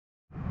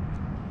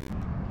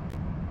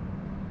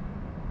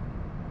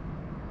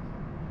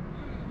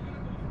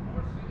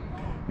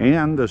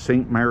And the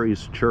St.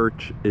 Mary's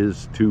Church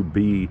is to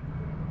be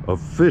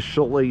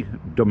officially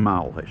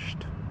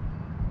demolished.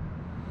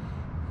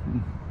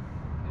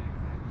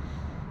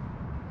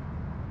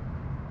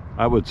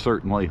 I would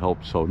certainly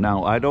hope so.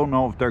 Now, I don't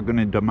know if they're going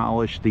to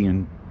demolish the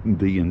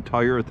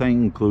entire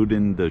thing,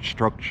 including the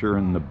structure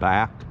in the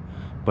back,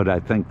 but I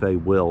think they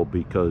will,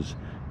 because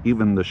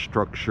even the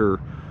structure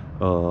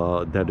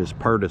that is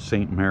part of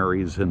St.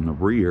 Mary's in the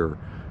rear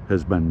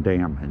has been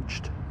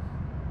damaged.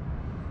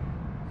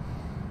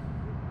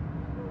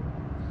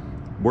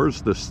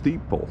 Where's the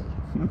steeple?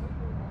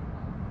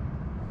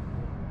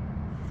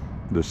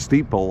 The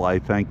steeple, I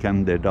think,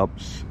 ended up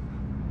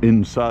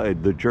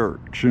inside the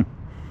church.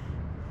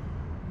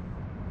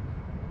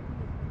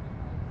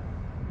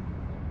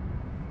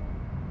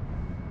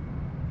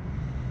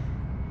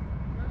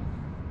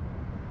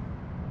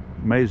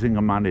 Amazing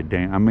amount of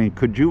damage. I mean,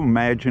 could you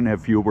imagine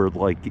if you were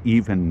like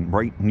even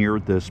right near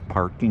this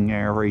parking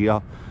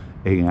area,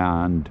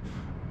 and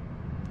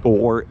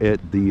or at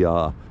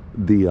the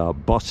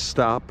bus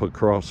stop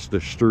across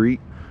the street?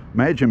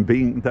 Imagine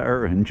being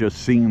there and just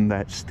seeing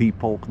that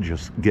steeple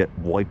just get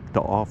wiped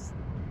off.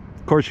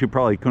 Of course, you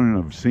probably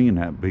couldn't have seen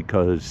it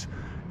because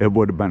it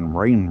would have been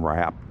rain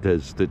wrapped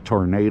as the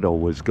tornado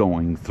was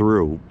going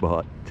through,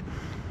 but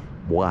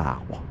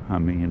wow. I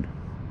mean,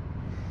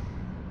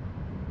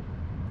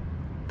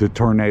 the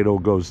tornado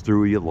goes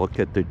through, you look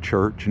at the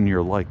church and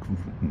you're like,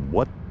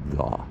 what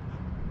the,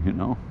 you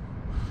know?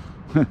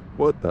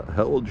 What the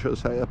hell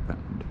just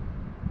happened?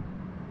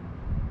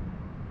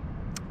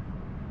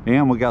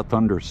 And we got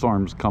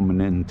thunderstorms coming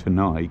in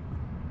tonight.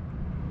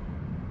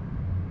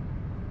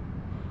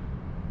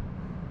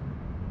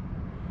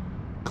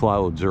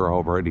 Clouds are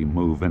already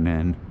moving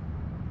in.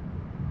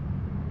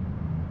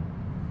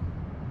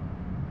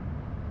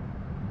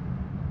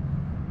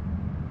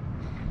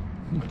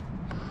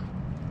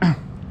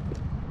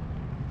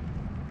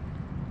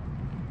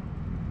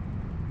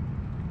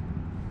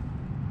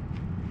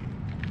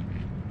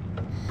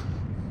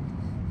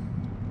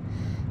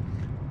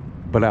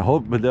 But I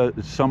hope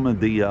some of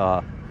the,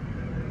 I'm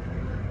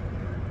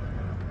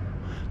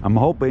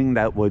hoping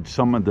that with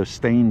some of the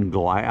stained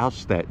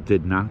glass that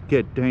did not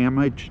get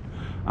damaged,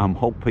 I'm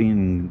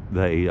hoping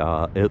they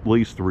at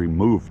least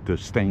removed the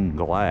stained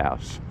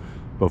glass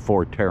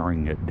before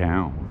tearing it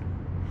down.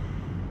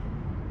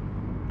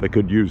 They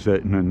could use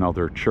it in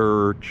another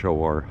church,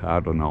 or, I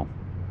don't know,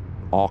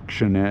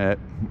 auction it,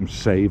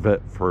 save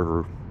it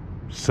for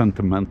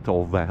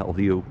sentimental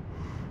value.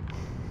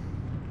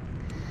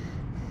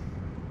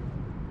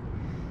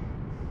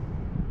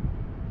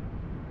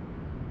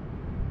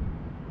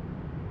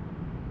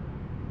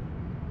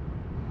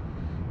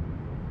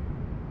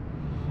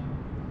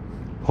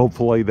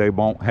 Hopefully they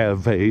won't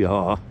have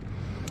a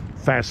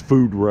fast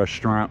food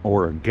restaurant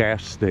or a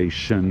gas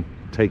station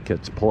take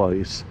its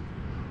place.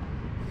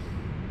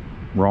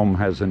 Rome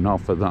has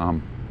enough of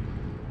them.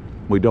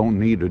 We don't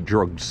need a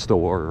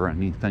drugstore or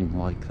anything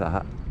like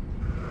that.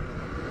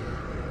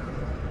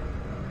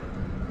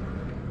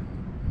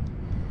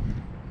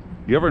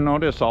 You ever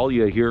notice all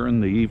you hear in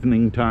the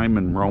evening time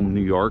in Rome,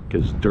 New York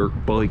is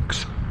dirt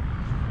bikes?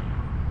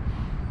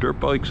 Dirt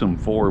bikes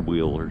and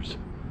four-wheelers.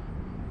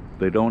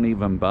 They don't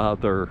even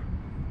bother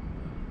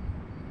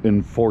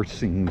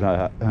enforcing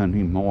that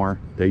anymore.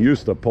 They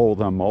used to pull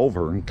them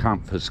over and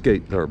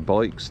confiscate their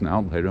bikes.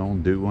 Now they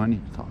don't do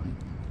anything.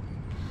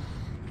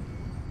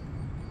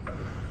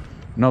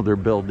 Another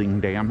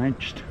building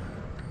damaged.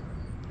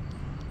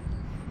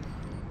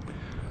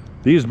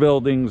 These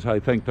buildings, I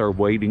think they're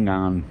waiting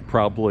on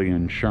probably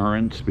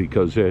insurance,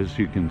 because as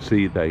you can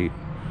see, they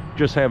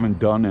just haven't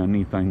done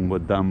anything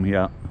with them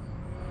yet.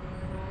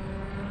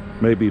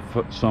 Maybe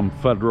some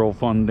federal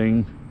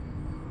funding.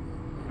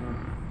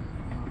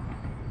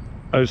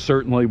 I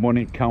certainly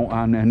wouldn't count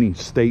on any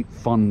state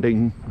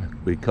funding,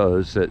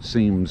 because it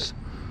seems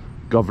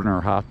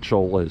Governor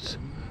Hochul has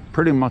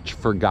pretty much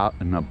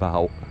forgotten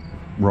about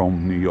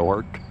Rome, New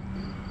York.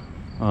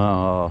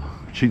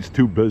 She's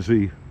too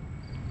busy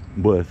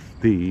with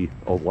the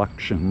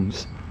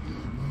elections.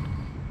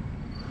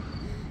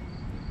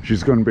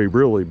 She's going to be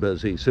really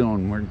busy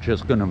soon. We're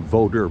just going to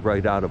vote her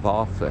right out of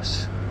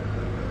office.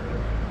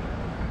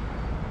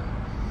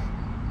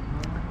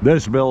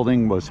 This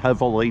building was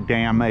heavily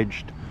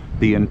damaged.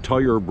 The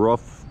entire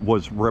roof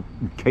was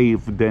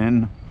caved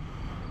in.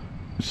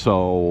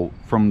 So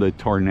from the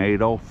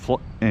tornado,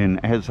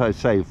 and as I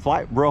say,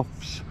 flat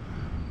roofs,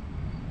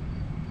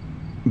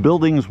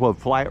 buildings with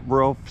flat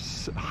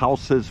roofs,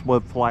 houses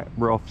with flat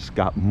roofs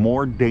got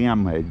more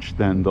damage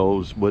than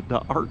those with the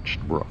arched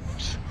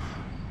roofs.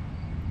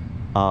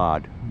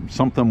 Odd.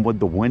 Something with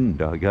the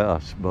wind, I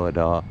guess,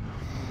 but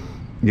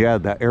yeah,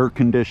 the air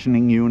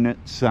conditioning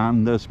units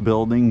on this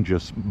building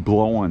just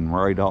blowing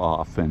right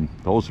off, and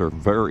those are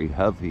very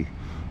heavy.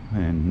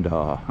 And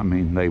I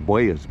mean, they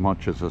weigh as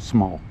much as a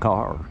small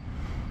car.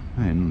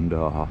 And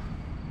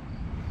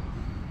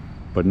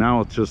but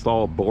now it's just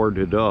all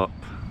boarded up.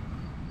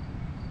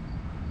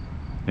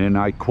 And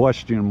I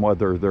question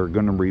whether they're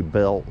going to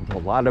rebuild. A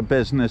lot of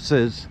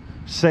businesses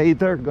say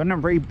they're going to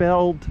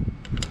rebuild.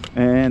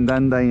 and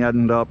then they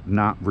end up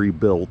not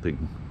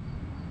rebuilding.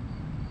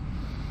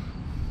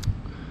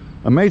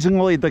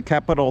 Amazingly, the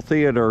Capitol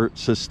Theater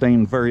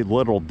sustained very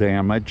little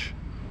damage.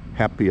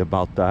 Happy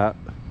about that.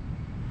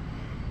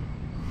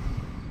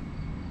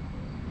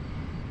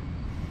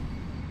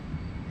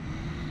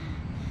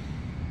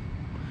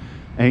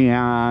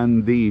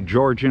 And the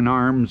Georgian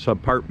Arms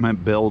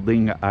apartment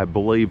building, I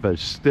believe,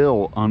 is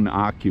still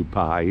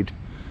unoccupied.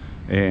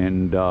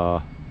 And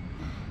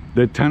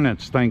the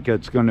tenants think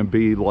it's going to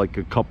be like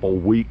a couple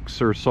weeks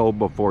or so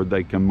before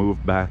they can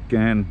move back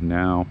in.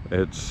 Now,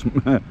 it's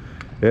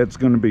it's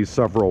going to be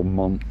several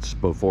months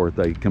before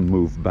they can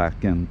move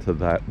back into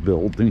that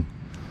building.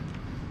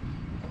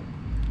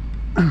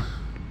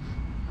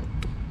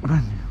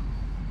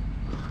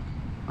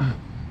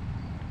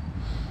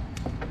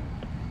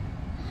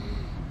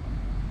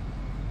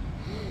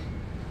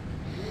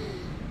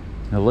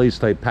 At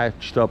least they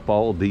patched up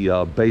all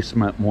the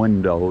basement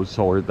windows,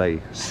 or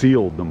they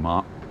sealed them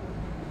up.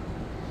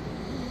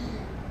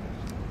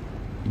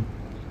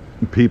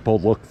 People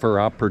look for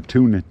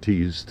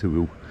opportunities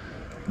to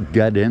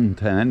get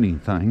into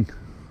anything.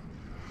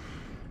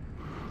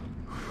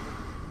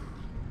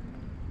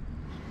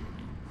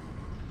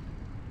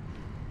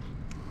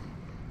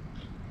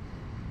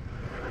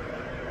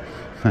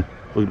 Look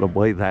at the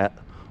way that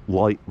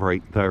light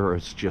right there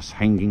is just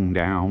hanging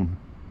down.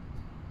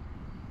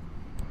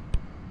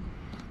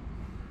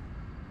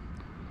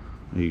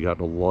 You got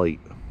a light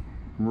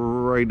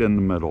right in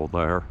the middle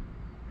there,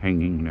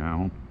 hanging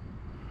down.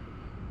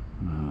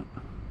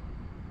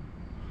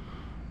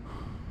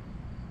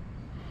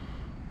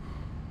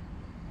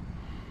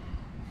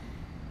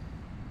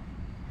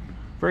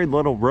 Very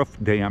little roof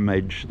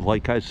damage,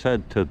 like I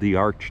said, to the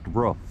arched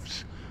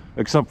roofs,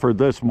 except for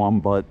this one.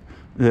 But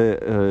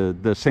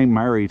the St.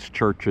 Mary's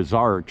Church is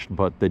arched,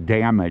 but the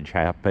damage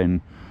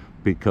happened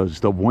because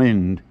the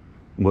wind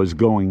was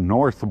going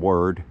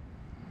northward.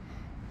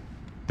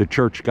 The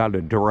church got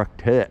a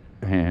direct hit,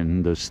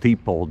 and the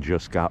steeple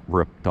just got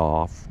ripped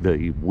off.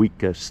 The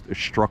weakest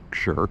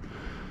structure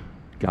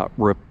got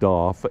ripped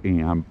off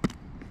and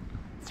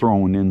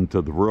thrown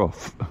into the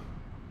roof.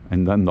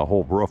 And then the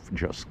whole roof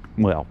just,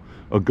 well,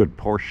 a good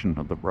portion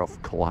of the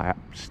roof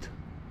collapsed.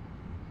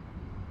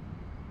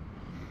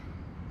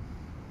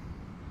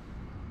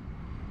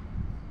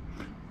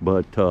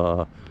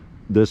 But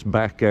this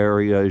back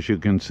area, as you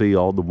can see,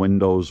 all the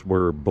windows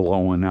were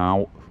blowing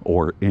out,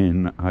 or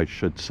in, I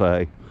should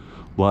say.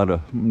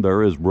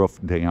 There is roof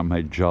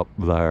damage up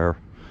there,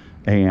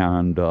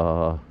 and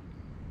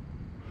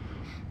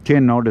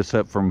can't notice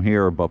it from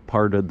here, but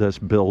part of this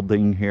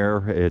building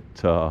here, it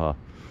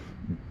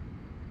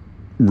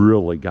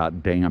really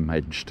got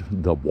damaged,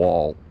 the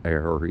wall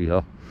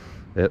area.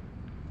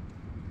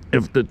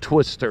 If the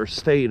twister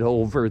stayed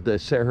over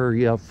this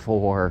area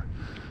for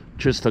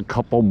just a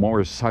couple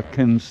more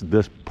seconds,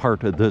 this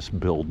part of this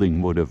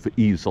building would have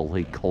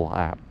easily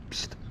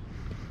collapsed.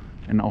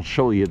 And I'll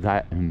show you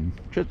that in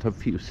just a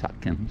few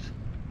seconds.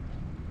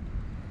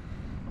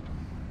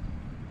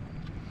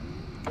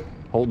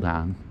 Hold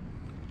on.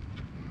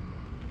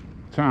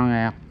 Turn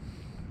out.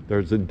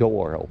 There's a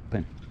door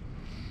open.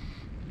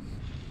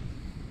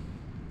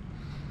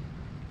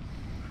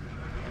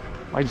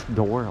 Why is the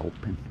door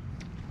open?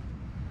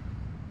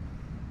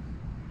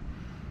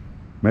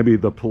 Maybe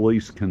the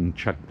police can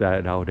check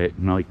that out at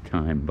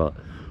nighttime, but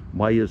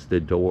why is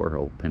the door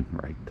open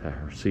right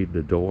there? See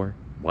the door?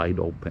 Wide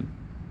open.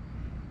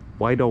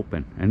 Wide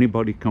open.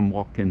 Anybody can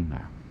walk in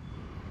there.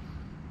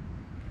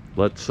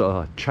 Let's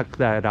check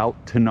that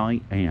out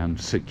tonight and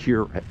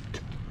secure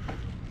it.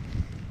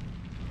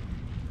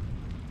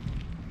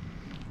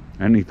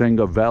 Anything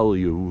of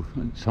value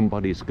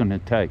somebody's going to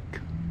take.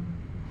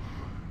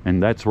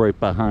 And that's right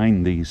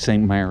behind the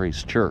St.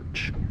 Mary's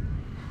Church.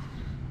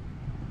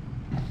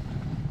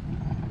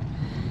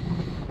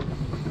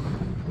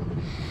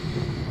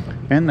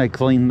 And they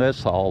cleaned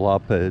this all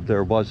up.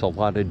 There was a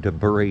lot of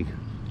debris.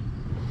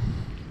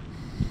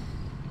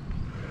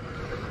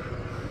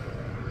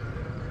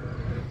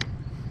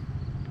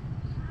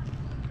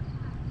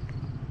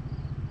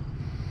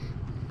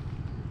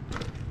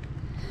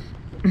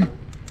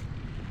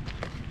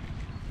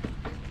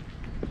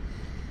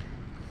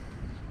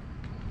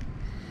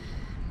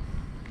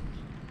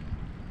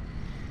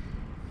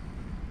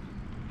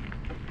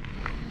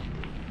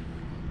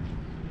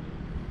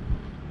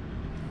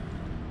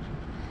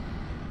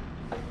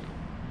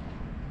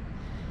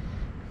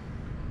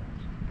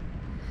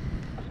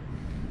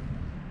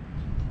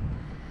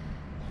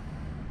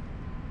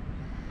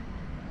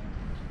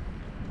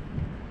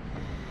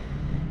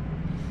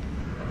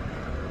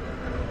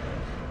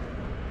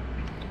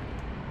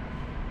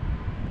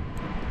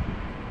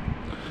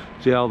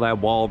 See how that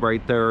wall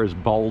right there is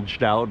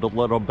bulged out a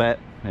little bit?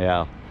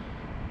 Yeah.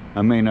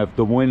 I mean, if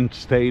the wind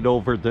stayed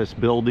over this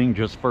building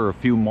just for a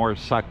few more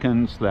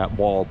seconds, that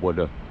wall would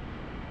have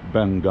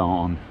been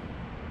gone.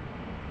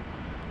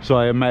 So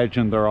I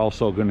imagine they're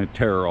also going to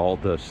tear all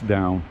this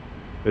down.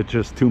 It's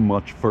just too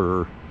much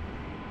for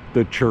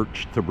the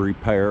church to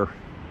repair.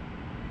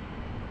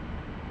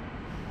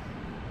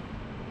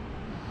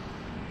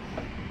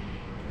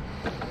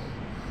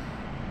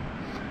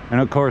 And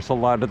of course, a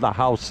lot of the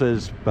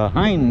houses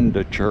behind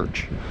the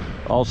church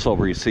also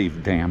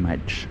received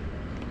damage.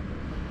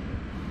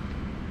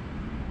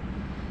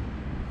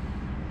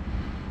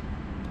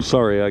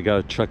 Sorry, I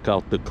gotta check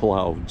out the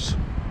clouds.